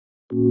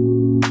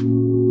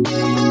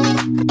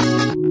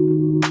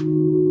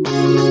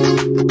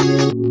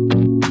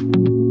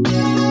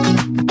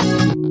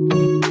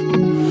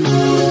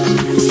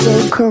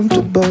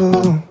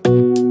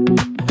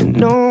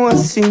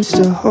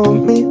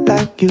hold me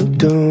like you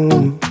do.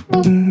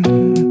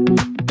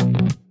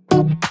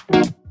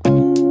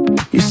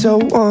 You're so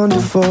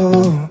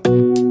wonderful.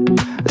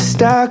 A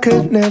star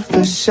could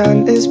never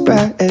shine as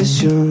bright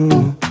as you.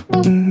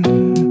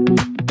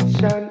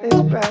 Shine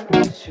as bright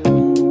as you.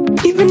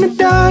 Even the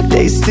dark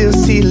days still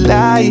see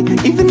light.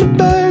 Even the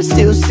birds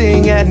still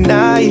sing at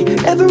night.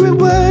 Every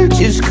word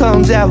just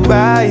comes out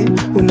right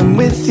when I'm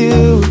with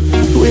you,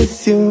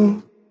 with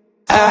you.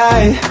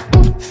 I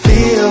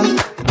feel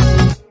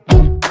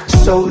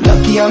so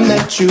lucky I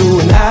met you,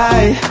 and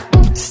I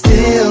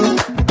still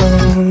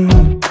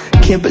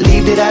can't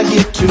believe that I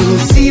get to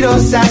see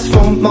those eyes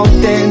for more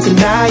than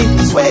tonight.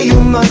 Swear you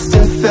must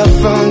have fell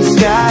from the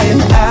sky.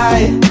 And I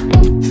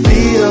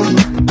feel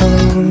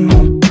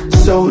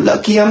so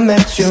lucky I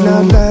met you. It's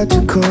not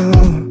logical,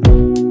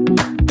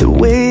 the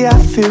way I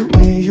feel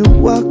when you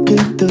walk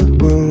in the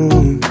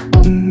room.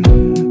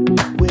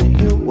 When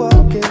you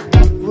walk in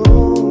the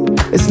room,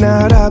 it's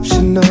not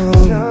optional.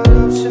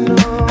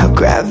 How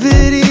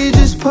gravity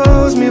just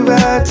pulls me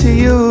right to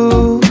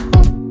you.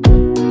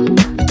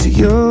 To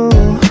you.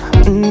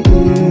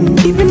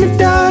 Even the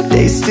dark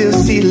days still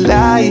see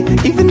light.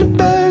 Even the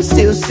birds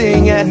still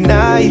sing at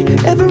night.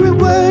 Every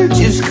word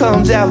just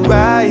comes out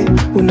right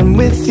when I'm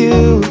with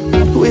you,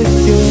 with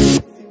you.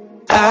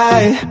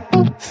 I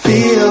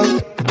feel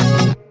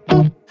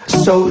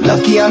so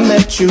lucky I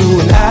met you,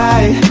 and I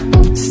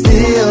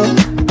still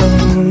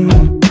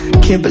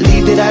can't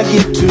believe that I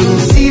get to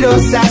see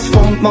those eyes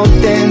for more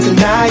than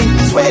tonight.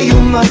 Swear you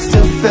must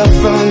have fell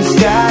from the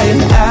sky.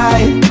 And I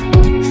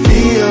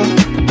feel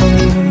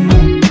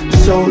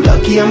so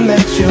lucky I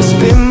met you.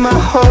 Spend my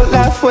whole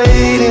life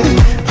waiting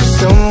for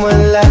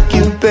someone like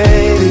you,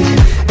 baby.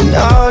 And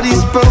all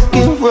these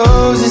broken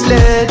roses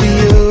led to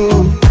you.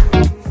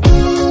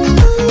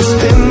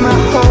 Spend my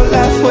whole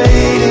life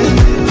waiting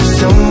for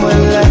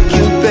someone like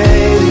you,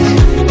 baby.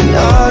 And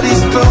all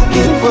these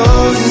broken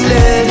roses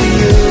led to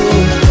you.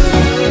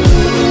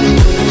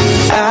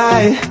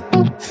 I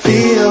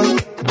feel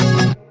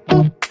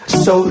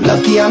so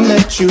lucky I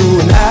met you,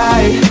 and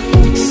I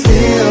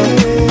still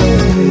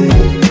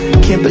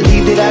can't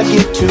believe that I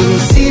get to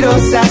see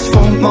those eyes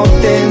for more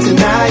than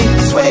tonight.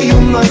 Swear you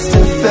must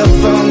have fell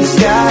from the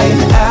sky.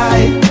 And I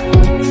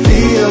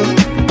feel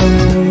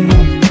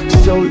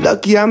so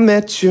lucky I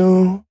met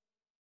you.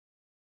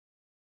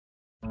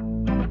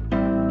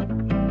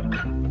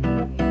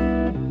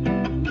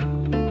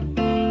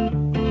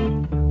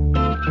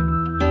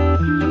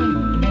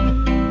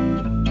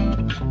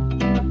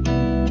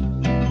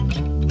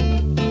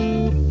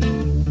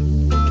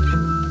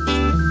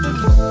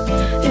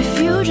 If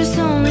you just